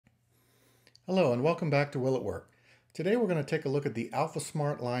Hello and welcome back to Will It Work. Today we're going to take a look at the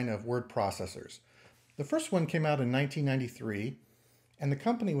AlphaSmart line of word processors. The first one came out in 1993 and the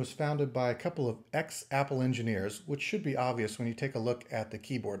company was founded by a couple of ex-Apple engineers, which should be obvious when you take a look at the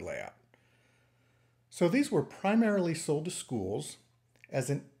keyboard layout. So these were primarily sold to schools as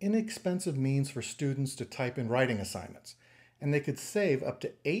an inexpensive means for students to type in writing assignments, and they could save up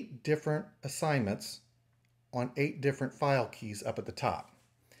to 8 different assignments on 8 different file keys up at the top.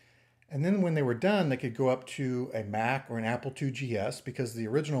 And then when they were done, they could go up to a Mac or an Apple II GS because the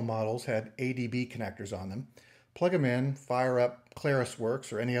original models had ADB connectors on them. Plug them in, fire up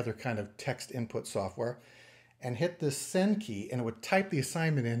ClarisWorks or any other kind of text input software, and hit this send key, and it would type the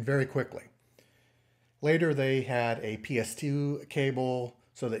assignment in very quickly. Later, they had a PS2 cable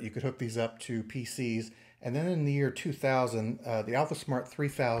so that you could hook these up to PCs. And then in the year 2000, the AlphaSmart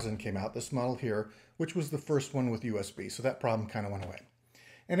 3000 came out, this model here, which was the first one with USB. So that problem kind of went away.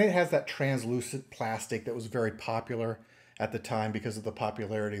 And it has that translucent plastic that was very popular at the time because of the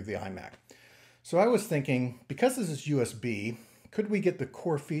popularity of the iMac. So I was thinking, because this is USB, could we get the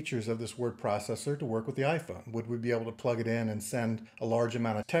core features of this word processor to work with the iPhone? Would we be able to plug it in and send a large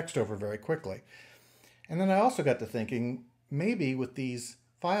amount of text over very quickly? And then I also got to thinking, maybe with these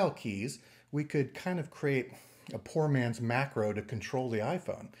file keys, we could kind of create a poor man's macro to control the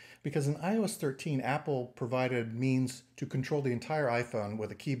iPhone. Because in iOS 13, Apple provided means to control the entire iPhone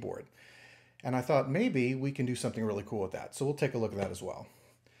with a keyboard. And I thought maybe we can do something really cool with that. So we'll take a look at that as well.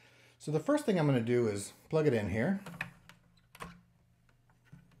 So the first thing I'm going to do is plug it in here.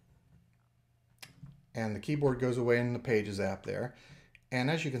 And the keyboard goes away in the Pages app there. And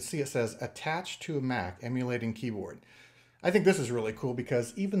as you can see, it says attached to a Mac emulating keyboard. I think this is really cool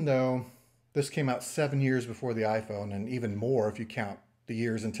because even though this came out 7 years before the iPhone, and even more if you count the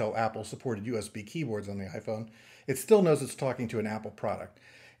years until Apple supported USB keyboards on the iPhone, it still knows it's talking to an Apple product.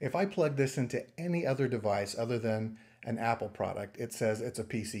 If I plug this into any other device other than an Apple product, it says it's a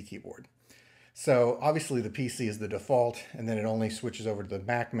PC keyboard. So obviously the PC is the default, and then it only switches over to the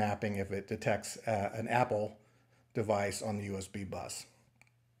Mac mapping if it detects an Apple device on the USB bus.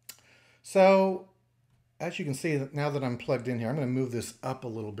 So as you can see, now that I'm plugged in here, I'm going to move this up a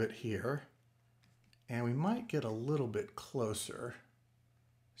little bit here. And we might get a little bit closer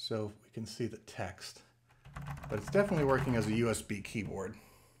so we can see the text. But it's definitely working as a USB keyboard.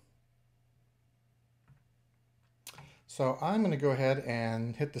 So I'm going to go ahead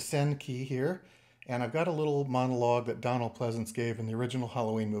and hit the send key here. And I've got a little monologue that Donald Pleasance gave in the original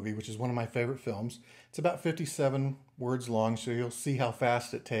Halloween movie, which is one of my favorite films. It's about 57 words long, so you'll see how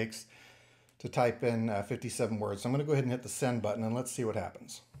fast it takes to type in 57 words. So I'm going to go ahead and hit the send button and let's see what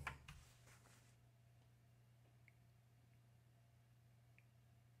happens.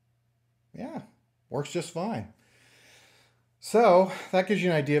 Yeah, works just fine. So that gives you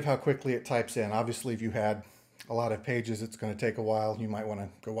an idea of how quickly it types in. Obviously, if you had a lot of pages, it's going to take a while. You might want to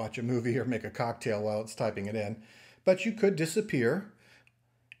go watch a movie or make a cocktail while it's typing it in. But you could disappear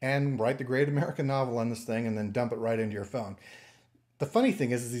and write the great American novel on this thing and then dump it right into your phone. The funny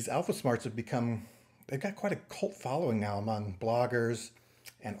thing is these AlphaSmarts have they've got quite a cult following now among bloggers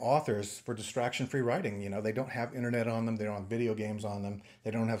and authors for distraction-free writing. You know, they don't have internet on them, they don't have video games on them,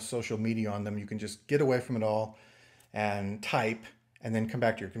 they don't have social media on them. You can just get away from it all and type and then come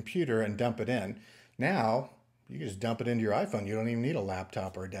back to your computer and dump it in. Now, you can just dump it into your iPhone. You don't even need a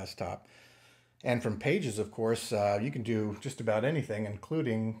laptop or a desktop. And from Pages, of course, you can do just about anything,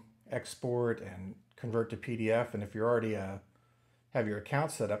 including export and convert to PDF. And if you're already have your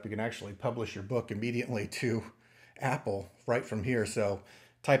account set up, you can actually publish your book immediately to Apple right from here. So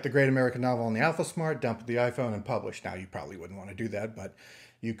type the great American novel on the AlphaSmart, dump the iPhone, and publish. Now, you probably wouldn't want to do that, but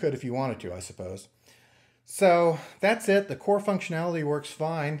you could if you wanted to, I suppose. So that's it. The core functionality works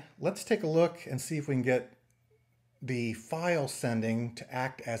fine. Let's take a look and see if we can get the file sending to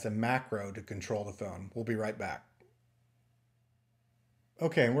act as a macro to control the phone. We'll be right back.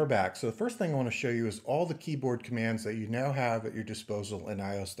 Okay, and we're back. So the first thing I want to show you is all the keyboard commands that you now have at your disposal in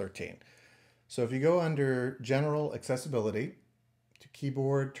iOS 13. So if you go under General Accessibility, to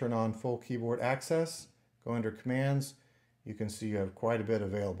Keyboard, turn on Full Keyboard Access, go under Commands, you can see you have quite a bit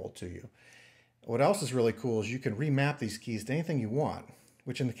available to you. What else is really cool is you can remap these keys to anything you want,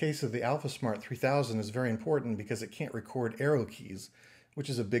 which in the case of the AlphaSmart 3000 is very important because it can't record arrow keys, which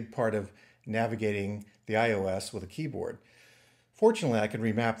is a big part of navigating the iOS with a keyboard. Fortunately, I can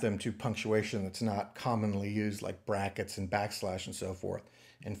remap them to punctuation that's not commonly used, like brackets and backslash and so forth.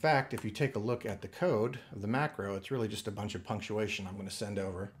 In fact, if you take a look at the code of the macro, it's really just a bunch of punctuation I'm going to send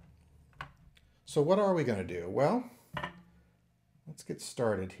over. So what are we going to do? Well, let's get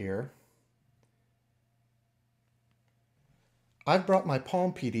started here. I've brought my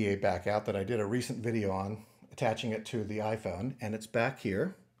Palm PDA back out that I did a recent video on, attaching it to the iPhone, and it's back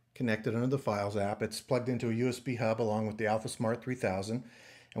here, connected under the Files app. It's plugged into a USB hub along with the AlphaSmart 3000.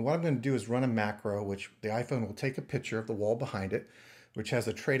 And what I'm going to do is run a macro, which the iPhone will take a picture of the wall behind it, which has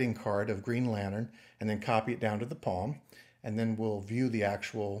a trading card of Green Lantern, and then copy it down to the Palm. And then we'll view the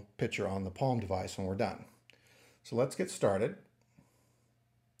actual picture on the Palm device when we're done. So let's get started.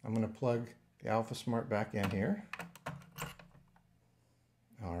 I'm going to plug the AlphaSmart back in here.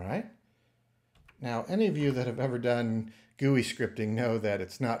 All right. Now, any of you that have ever done GUI scripting know that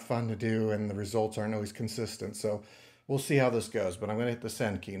it's not fun to do and the results aren't always consistent. So we'll see how this goes, but I'm going to hit the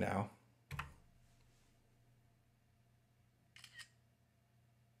send key now.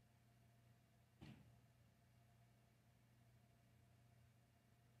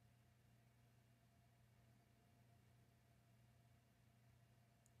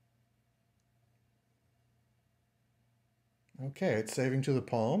 Okay, it's saving to the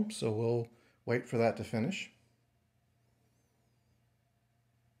Palm, so we'll wait for that to finish.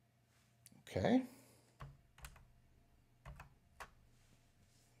 Okay.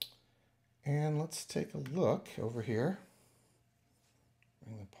 And let's take a look over here.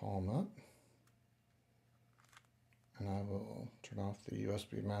 Bring the Palm up. And I will turn off the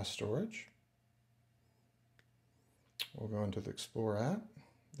USB mass storage. We'll go into the Explorer app.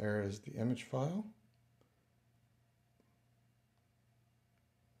 There is the image file.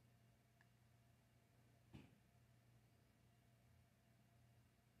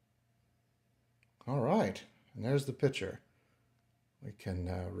 All right, and there's the picture. We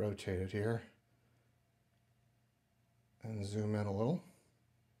can rotate it here and zoom in a little.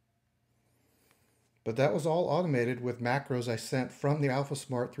 But that was all automated with macros I sent from the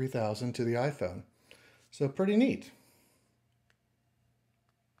AlphaSmart 3000 to the iPhone. So pretty neat.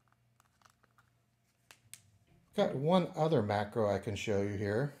 Got one other macro I can show you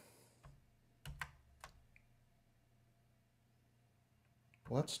here.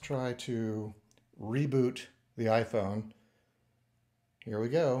 Let's try to reboot the iPhone. Here we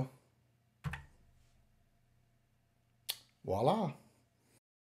go. Voila.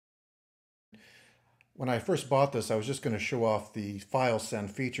 When I first bought this, I was just going to show off the file send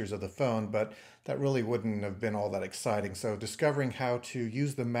features of the phone, but that really wouldn't have been all that exciting. So discovering how to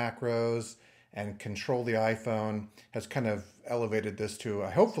use the macros and control the iPhone has kind of elevated this to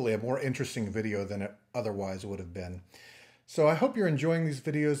hopefully a more interesting video than it otherwise would have been. So I hope you're enjoying these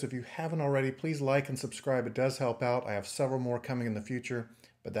videos. If you haven't already, please like and subscribe. It does help out. I have several more coming in the future,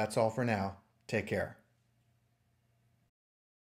 but that's all for now. Take care.